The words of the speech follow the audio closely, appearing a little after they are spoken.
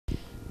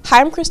Hi,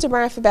 I'm Krista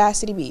Bryant for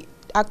City Beat.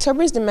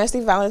 October is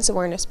Domestic Violence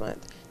Awareness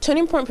Month.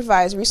 Turning Point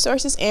provides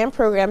resources and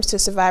programs to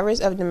survivors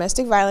of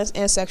domestic violence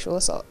and sexual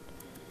assault.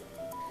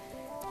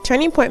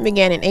 Turning Point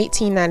began in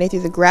 1890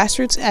 through the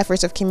grassroots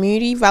efforts of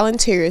community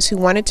volunteers who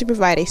wanted to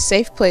provide a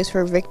safe place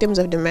for victims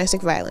of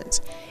domestic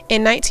violence.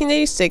 In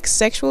 1986,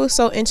 sexual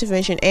assault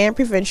intervention and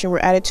prevention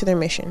were added to their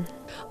mission.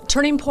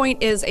 Turning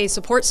Point is a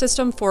support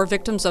system for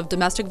victims of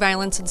domestic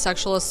violence and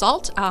sexual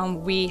assault.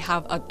 We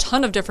have a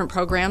ton of different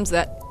programs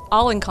that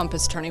all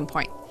encompass Turning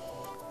Point.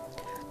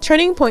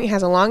 Turning Point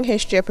has a long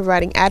history of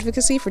providing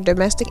advocacy for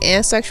domestic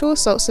and sexual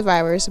assault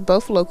survivors,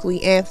 both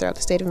locally and throughout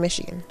the state of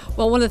Michigan.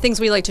 Well, one of the things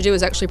we like to do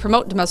is actually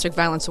promote Domestic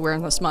Violence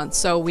Awareness Month.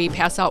 So we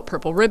pass out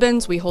purple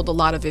ribbons, we hold a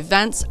lot of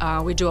events,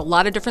 we do a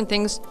lot of different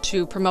things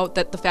to promote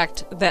the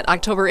fact that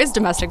October is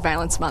Domestic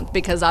Violence Month,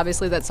 because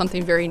obviously that's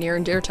something very near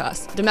and dear to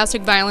us.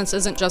 Domestic violence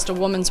isn't just a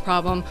woman's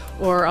problem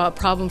or a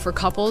problem for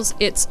couples,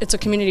 it's a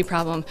community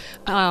problem.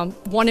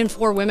 1 in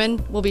 4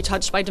 women will be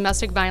touched by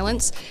domestic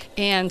violence,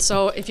 and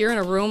so if you're in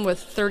a room with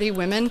 30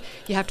 women,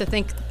 you have to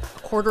think a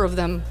quarter of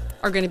them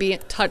are going to be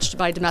touched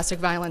by domestic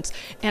violence.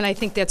 And I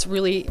think that's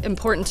really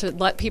important to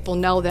let people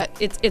know that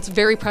it's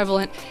very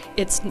prevalent,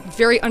 it's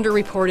very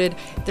underreported,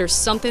 there's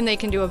something they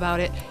can do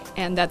about it,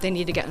 and that they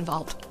need to get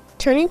involved.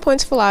 Turning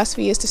Point's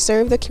philosophy is to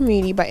serve the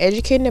community by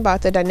educating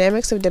about the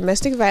dynamics of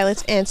domestic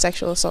violence and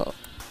sexual assault.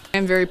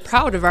 I'm very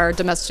proud of our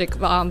domestic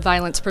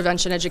violence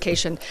prevention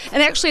education.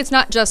 And actually it's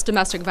not just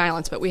domestic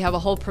violence, but we have a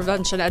whole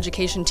prevention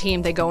education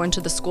team. They go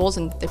into the schools,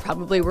 and they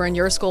probably were in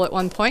your school at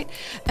one point,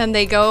 and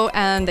they go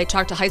and they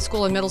talk to high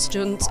school and middle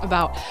students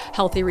about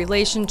healthy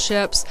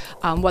relationships,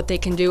 what they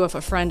can do if a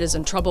friend is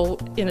in trouble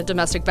in a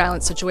domestic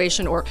violence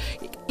situation, or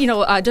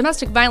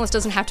domestic violence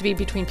doesn't have to be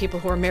between people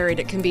who are married.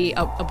 It can be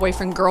a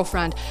boyfriend,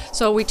 girlfriend.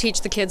 So we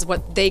teach the kids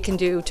what they can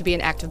do to be an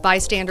active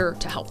bystander,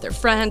 to help their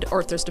friend, or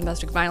if there's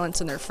domestic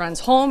violence in their friend's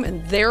home,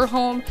 in their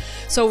home.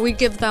 So we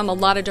give them a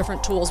lot of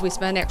different tools. We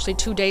spend actually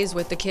 2 days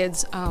with the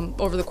kids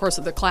over the course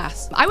of the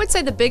class. I would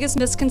say the biggest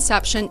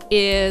misconception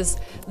is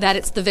that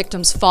it's the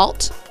victim's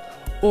fault,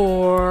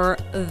 or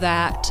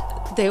that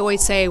they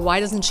always say, why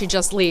doesn't she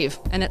just leave?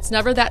 And it's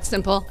never that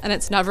simple, and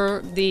it's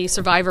never the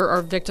survivor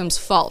or victim's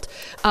fault.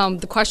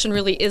 The question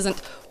really isn't,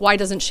 why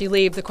doesn't she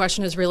leave? The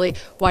question is really,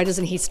 why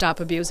doesn't he stop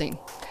abusing?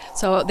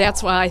 So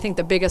that's why I think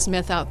the biggest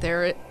myth out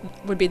there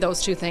would be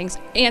those 2 things,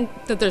 and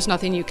that there's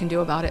nothing you can do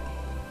about it.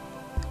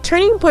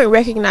 Turning Point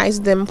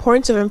recognizes the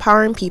importance of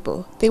empowering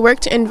people. They work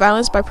to end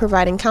violence by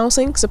providing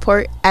counseling,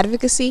 support,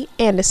 advocacy,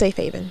 and a safe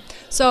haven.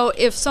 So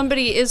if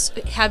somebody is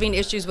having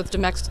issues with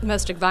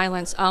domestic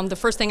violence, the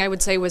first thing I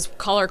would say was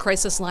call our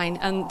crisis line,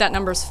 and that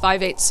number is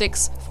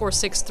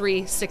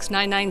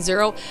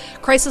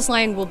 586-463-6990. Crisis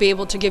line will be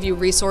able to give you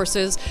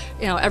resources.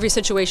 Every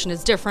situation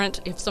is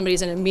different. If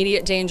somebody's in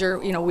immediate danger,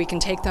 we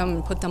can take them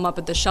and put them up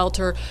at the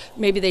shelter.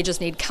 Maybe they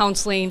just need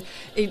counseling.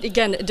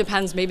 Again, it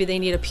depends. Maybe they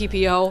need a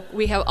PPO.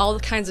 We have all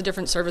kinds of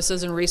different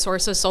services and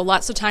resources. So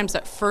lots of times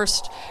that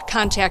first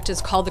contact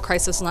is called the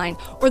crisis line,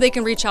 or they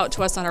can reach out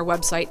to us on our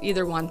website,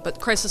 either one. But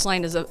crisis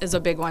line is a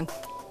big one.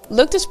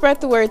 Look to spread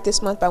the word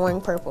this month by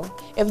wearing purple.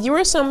 If you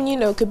or someone you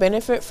know could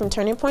benefit from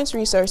Turning Point's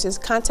resources,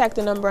 contact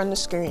the number on the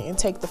screen and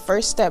take the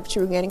first step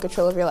to regaining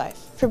control of your life.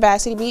 For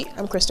City Beat,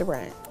 I'm Krista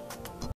Bryant.